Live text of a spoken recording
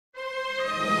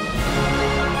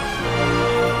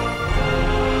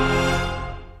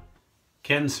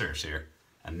Kensurfs here,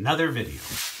 another video.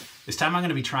 This time I'm going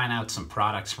to be trying out some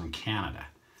products from Canada.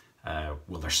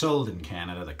 Well, they're sold in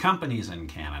Canada, the company's in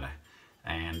Canada,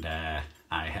 and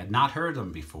I had not heard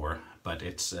them before, but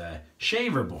it's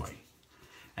Shaverboy.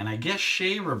 And I guess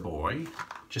Shaverboy,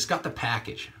 just got the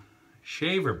package.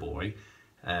 Shaverboy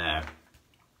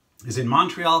is in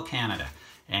Montreal, Canada,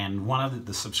 and one of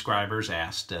the subscribers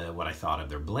asked what I thought of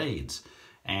their blades.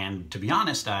 And to be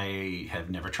honest, I have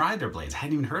never tried their blades. I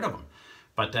hadn't even heard of them.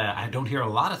 But I don't hear a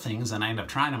lot of things, and I end up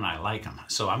trying them, and I like them.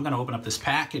 So I'm going to open up this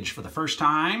package for the first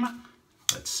time.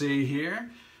 Let's see here.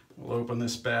 We'll open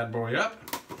this bad boy up.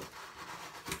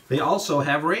 They also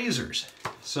have razors.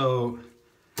 So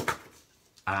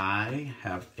I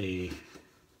have a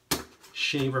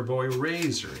Shaverboy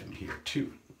razor in here,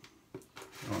 too.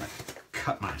 I want to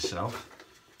cut myself.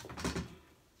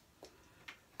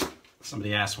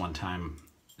 Somebody asked one time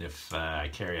if I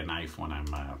carry a knife when I'm,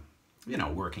 you know,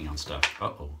 working on stuff.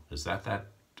 Uh-oh, is that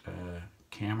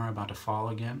camera about to fall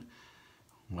again?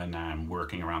 When I'm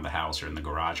working around the house or in the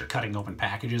garage or cutting open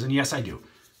packages, and yes, I do.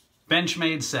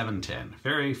 Benchmade 710,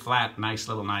 very flat, nice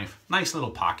little knife, nice little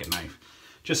pocket knife.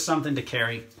 Just something to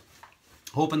carry.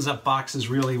 Opens up boxes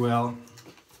really well.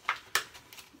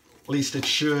 At least it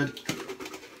should.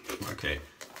 Okay.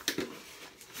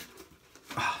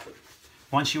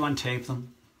 Once you untape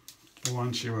them,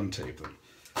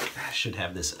 I should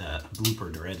have this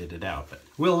bloopered or edited out, but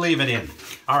we'll leave it in.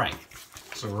 All right,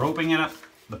 so we're opening up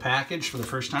the package for the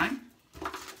first time,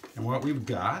 and what we've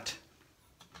got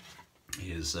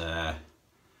is the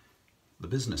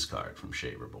business card from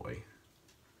Shaverboy,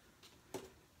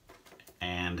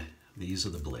 and these are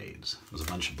the blades. There's a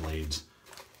bunch of blades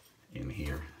in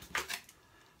here.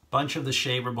 Bunch of the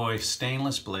Shaverboy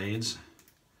stainless blades.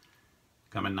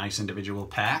 Come in nice individual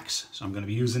packs, so I'm going to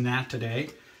be using that today.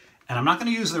 And I'm not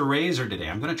going to use the razor today.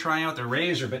 I'm going to try out the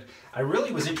razor, but I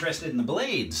really was interested in the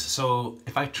blades. So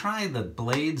if I try the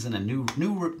blades and a new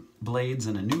blades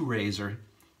and a new razor,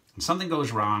 and something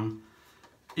goes wrong,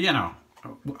 you know,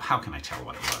 how can I tell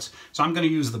what it was? So I'm going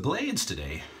to use the blades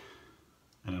today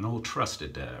and an old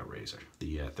trusted razor,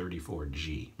 the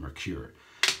 34G Merkur.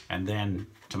 And then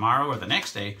tomorrow or the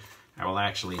next day, I will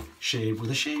actually shave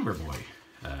with a Shaverboy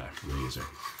razor.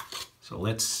 So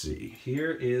let's see.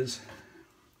 Here is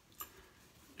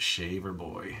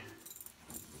Shaverboy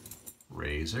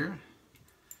razor,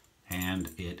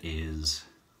 and it is,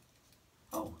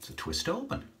 oh, it's a twist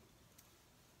open.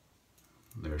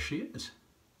 There she is.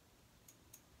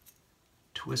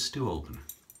 Twist to open.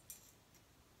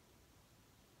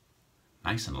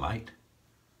 Nice and light.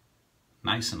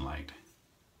 Nice and light.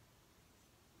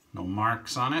 No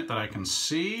marks on it that I can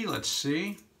see. Let's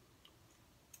see.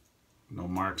 No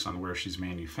marks on where she's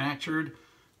manufactured,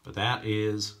 but that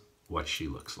is what she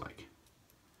looks like.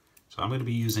 So I'm going to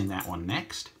be using that one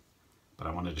next, but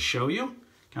I wanted to show you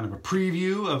kind of a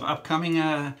preview of upcoming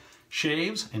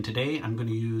shaves, and today I'm going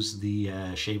to use the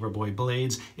Shaverboy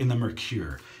blades in the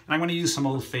Merkur. And I'm going to use some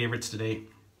old favorites today.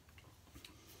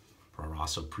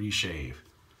 Proraso Preshave,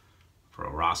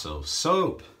 Proraso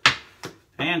Soap,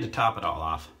 and to top it all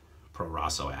off,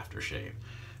 Proraso Aftershave.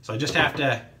 So I just have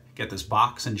to get this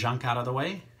box and junk out of the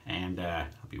way, and I'll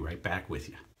be right back with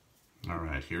you. All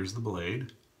right, here's the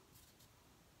blade.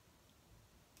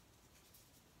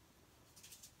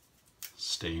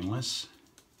 Stainless.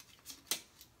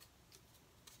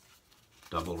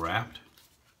 Double wrapped.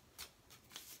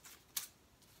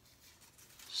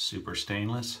 Super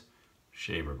stainless.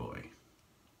 Shaverboy.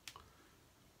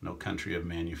 No country of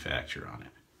manufacture on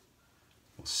it.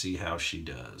 We'll see how she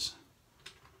does.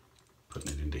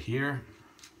 Putting it into here.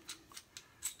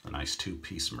 A nice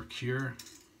two-piece Merkur.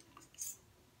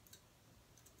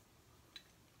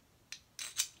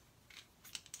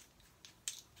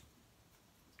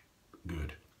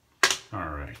 Good. All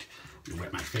right. Let me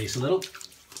wet my face a little.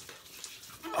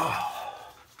 Oh.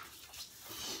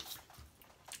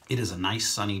 It is a nice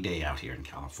sunny day out here in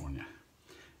California.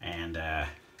 And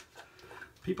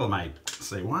people might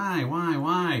say, why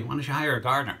don't you hire a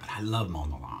gardener? But I love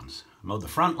mowing the lawns. I mowed the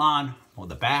front lawn, mowed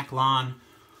the back lawn.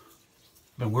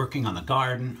 Been working on the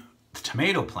garden, the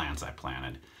tomato plants I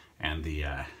planted, and the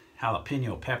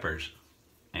jalapeno peppers,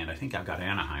 and I think I've got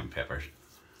Anaheim peppers,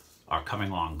 are coming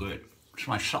along good. It's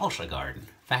my salsa garden.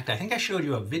 In fact, I think I showed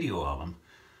you a video of them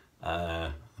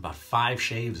about 5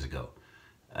 shaves ago.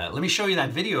 Let me show you that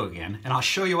video again, and I'll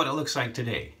show you what it looks like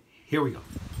today. Here we go.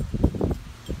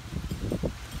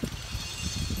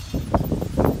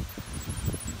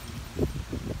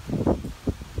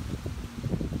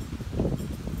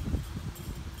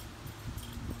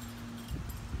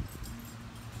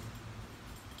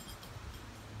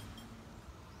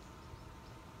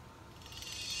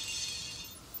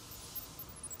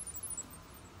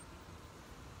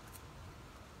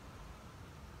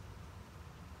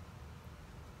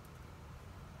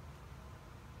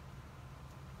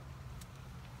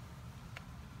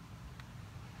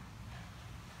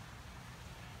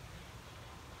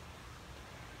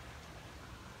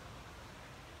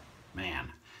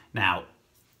 Now,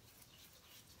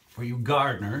 for you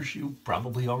gardeners, you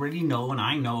probably already know, and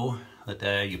I know,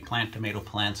 that you plant tomato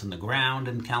plants in the ground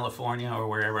in California or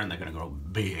wherever, and they're going to grow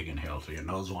big and healthy, and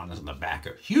those ones in the back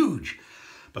are huge.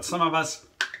 But some of us,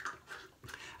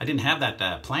 I didn't have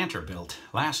that planter built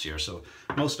last year, so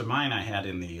most of mine I had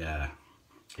in the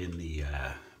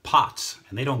pots,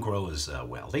 and they don't grow as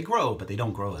well. They grow, but they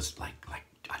don't grow as like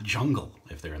a jungle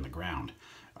if they're in the ground.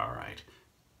 All right,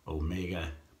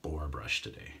 Omega Boar brush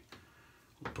today.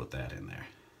 We'll put that in there.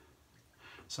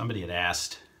 Somebody had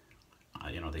asked,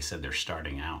 you know, they said they're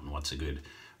starting out, and what's a good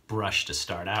brush to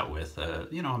start out with?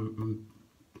 You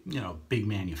know, big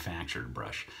manufactured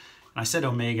brush. And I said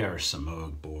Omega or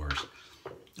Samog Boars.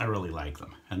 I really like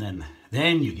them. And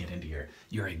then you get into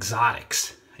your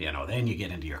exotics. You know, then you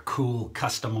get into your cool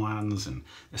custom ones, and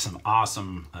there's some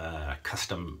awesome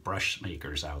custom brush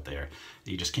makers out there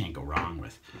that you just can't go wrong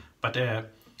with. But if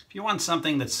you want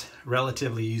something that's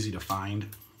relatively easy to find,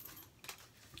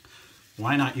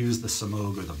 why not use the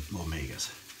Samog or the Omegas?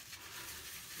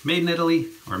 Made in Italy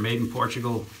or made in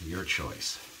Portugal, your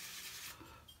choice.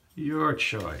 Your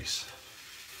choice.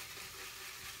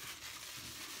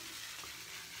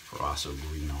 Proraso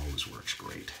green always works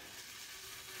great.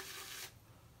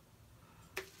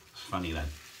 It's funny, that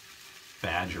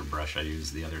Badger brush I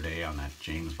used the other day on that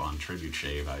James Bond tribute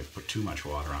shave, I put too much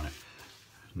water on it.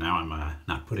 Now I'm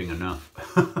not putting enough.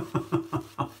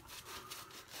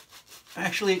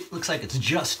 Actually, it looks like it's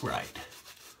just right.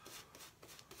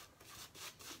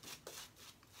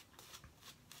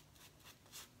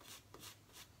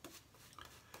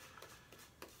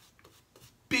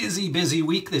 Busy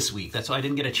week this week. That's why I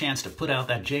didn't get a chance to put out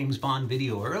that James Bond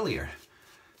video earlier.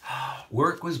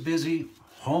 Work was busy,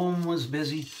 home was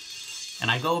busy, and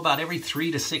I go about every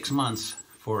 3 to 6 months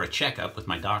for a checkup with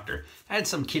my doctor. I had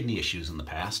some kidney issues in the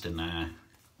past, and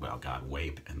well, God,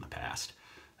 way in the past,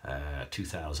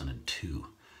 2002.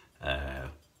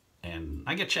 And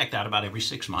I get checked out about every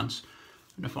 6 months.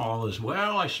 And if all is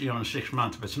well, I see you in 6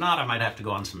 months. If it's not, I might have to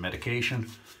go on some medication.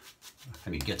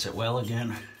 And he gets it well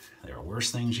again. There are worse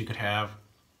things you could have.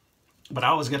 But I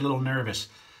always get a little nervous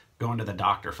going to the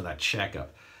doctor for that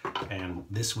checkup. And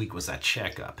this week was that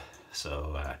checkup.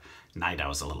 So night I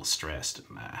was a little stressed.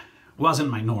 And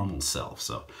wasn't my normal self.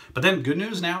 So, but then good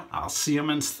news now. I'll see him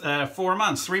in 4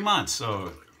 months, 3 months.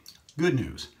 So good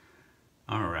news.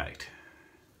 All right.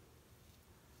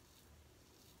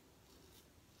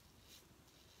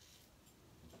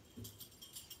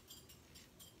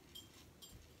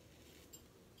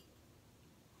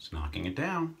 Just knocking it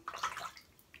down.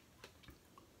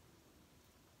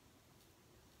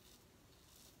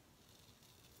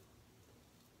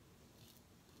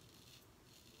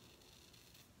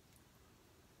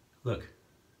 Look.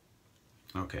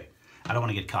 Okay. I don't want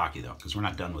to get cocky though, because we're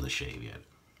not done with the shave yet.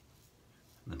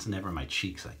 That's never my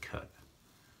cheeks I cut.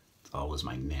 It's always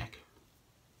my neck.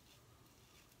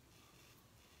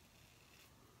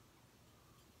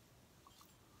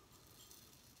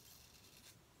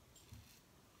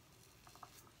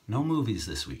 No movies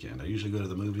this weekend. I usually go to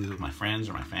the movies with my friends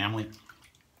or my family.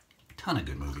 A ton of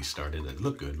good movies started that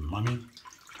look good. Mummy,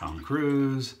 Tom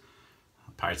Cruise,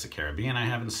 Pirates of the Caribbean I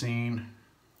haven't seen.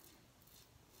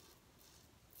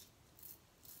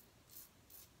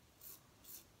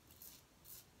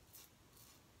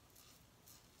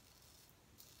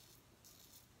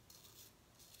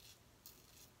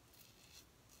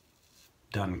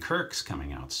 Dunkirk's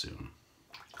coming out soon.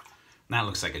 And that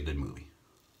looks like a good movie.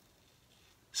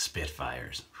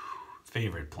 Spitfires.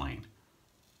 Favorite plane.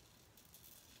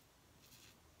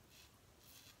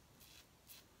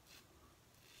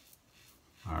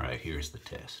 All right, here's the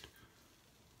test.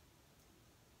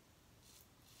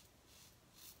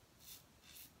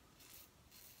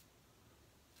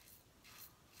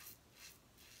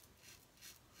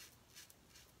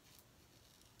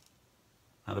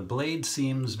 Now the blade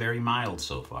seems very mild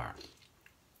so far.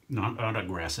 Not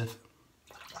aggressive,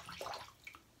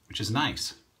 which is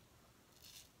nice.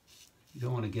 You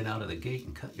don't want to get out of the gate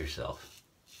and cut yourself.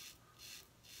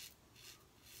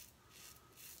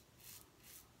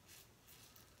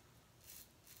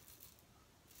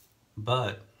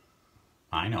 But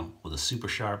I know, with a super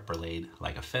sharp blade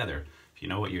like a feather, if you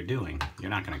know what you're doing, you're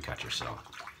not going to cut yourself.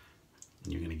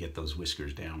 And you're going to get those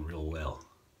whiskers down real well.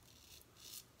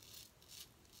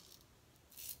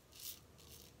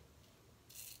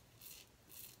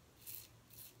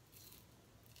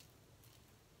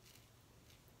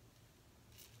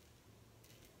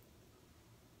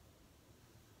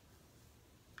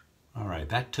 All right,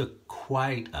 that took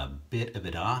quite a bit of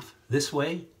it off. This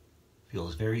way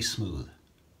feels very smooth.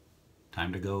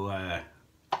 Time to go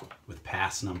with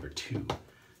pass number 2,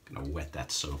 Gonna wet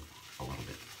that soap a little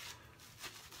bit.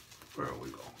 There we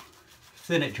go.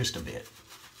 Thin it just a bit.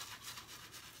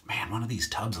 Man, one of these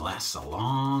tubs lasts a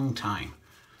long time.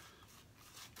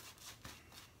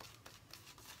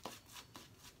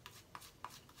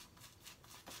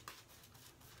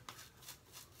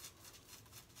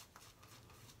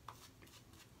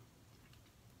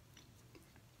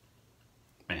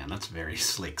 Man, that's very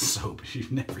slick soap if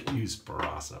you've never used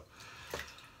Proraso.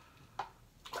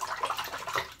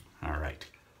 All right.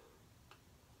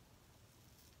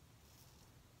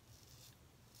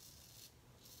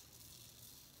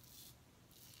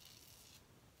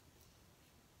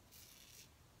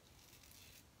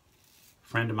 A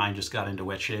friend of mine just got into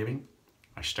wet shaving.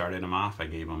 I started him off. I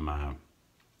gave him a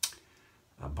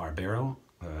Barbero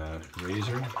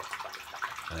razor,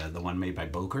 the one made by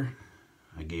Boar.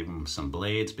 I gave him some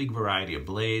blades, big variety of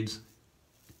blades.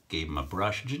 Gave him a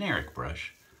brush, generic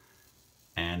brush.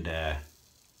 And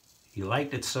he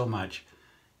liked it so much,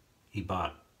 he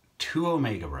bought 2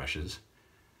 Omega brushes,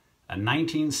 a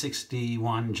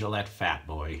 1961 Gillette Fat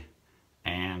Boy,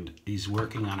 and he's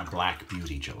working on a Black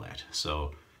Beauty Gillette.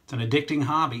 So it's an addicting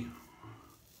hobby.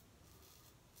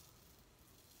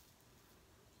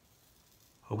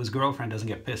 Hope his girlfriend doesn't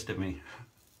get pissed at me.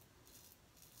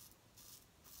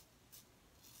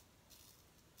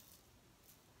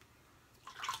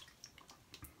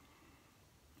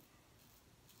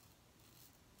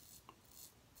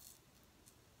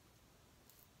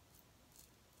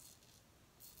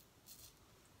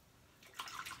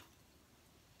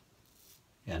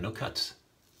 Yeah, no cuts.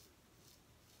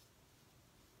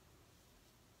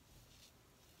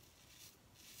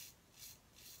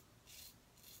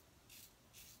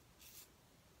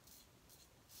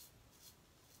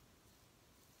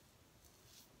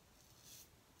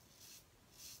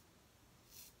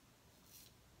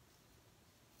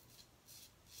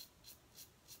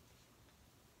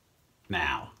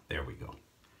 Now, there we go.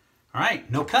 All right,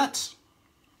 no cuts.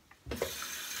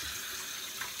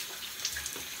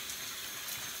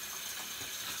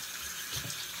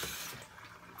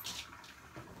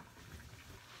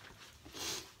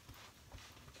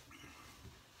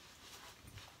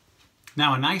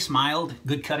 Now, a nice, mild,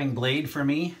 good cutting blade for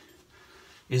me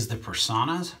is the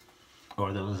Personas,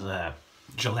 or those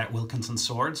Gillette Wilkinson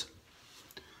swords.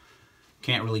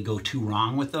 Can't really go too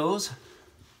wrong with those.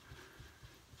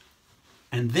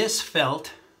 And this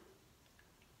felt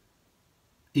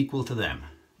equal to them.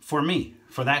 For me,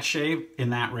 for that shave in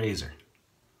that razor.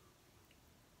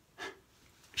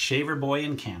 Shaverboy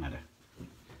in Canada.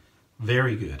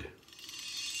 Very good.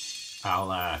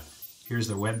 Here's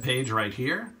their webpage right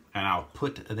here, and I'll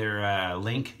put their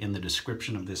link in the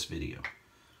description of this video.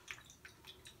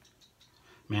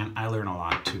 Man, I learn a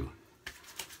lot too.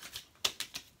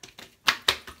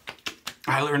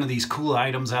 I learn of these cool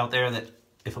items out there that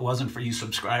if it wasn't for you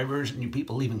subscribers and you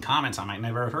people leaving comments, I might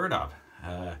never have heard of.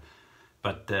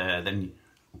 But then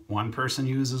one person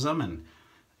uses them, and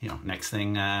you know, next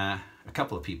thing a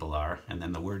couple of people are, and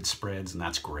then the word spreads, and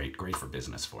that's great for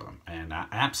business for them. And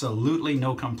absolutely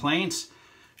no complaints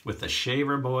with the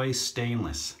Shaverboy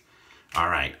Stainless. All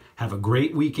right, have a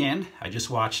great weekend. I just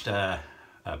watched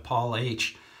Paul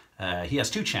H. He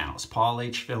has 2 channels, Paul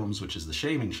H. Films, which is the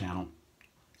shaving channel,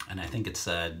 and I think it's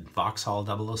Vauxhall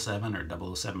 007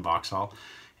 or 007 Vauxhall,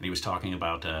 and he was talking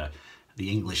about the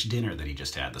English dinner that he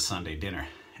just had, the Sunday dinner,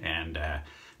 and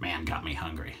man, got me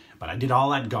hungry. But I did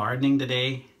all that gardening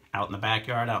today, out in the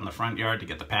backyard, out in the front yard to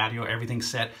get the patio, everything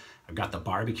set. I've got the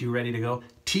barbecue ready to go.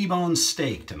 T-bone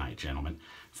steak tonight, gentlemen,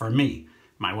 for me.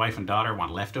 My wife and daughter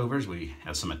want leftovers. We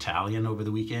had some Italian over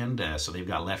the weekend, so they've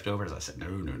got leftovers. I said, no.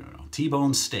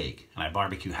 T-bone steak, and I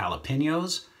barbecue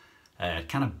jalapenos. It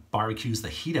kind of barbecues the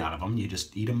heat out of them. You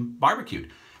just eat them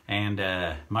barbecued.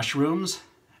 And mushrooms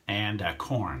and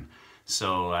corn.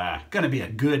 So gonna be a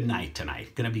good night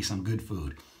tonight. Gonna be some good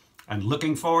food. I'm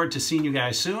looking forward to seeing you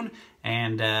guys soon.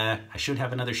 And I should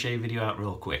have another shave video out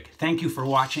real quick. Thank you for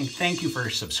watching. Thank you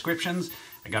for subscriptions.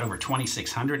 I got over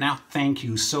 2,600 now. Thank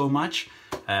you so much.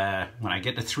 When I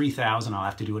get to 3,000, I'll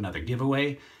have to do another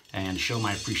giveaway and show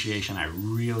my appreciation. I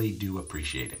really do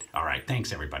appreciate it. All right,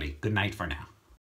 thanks everybody. Good night for now.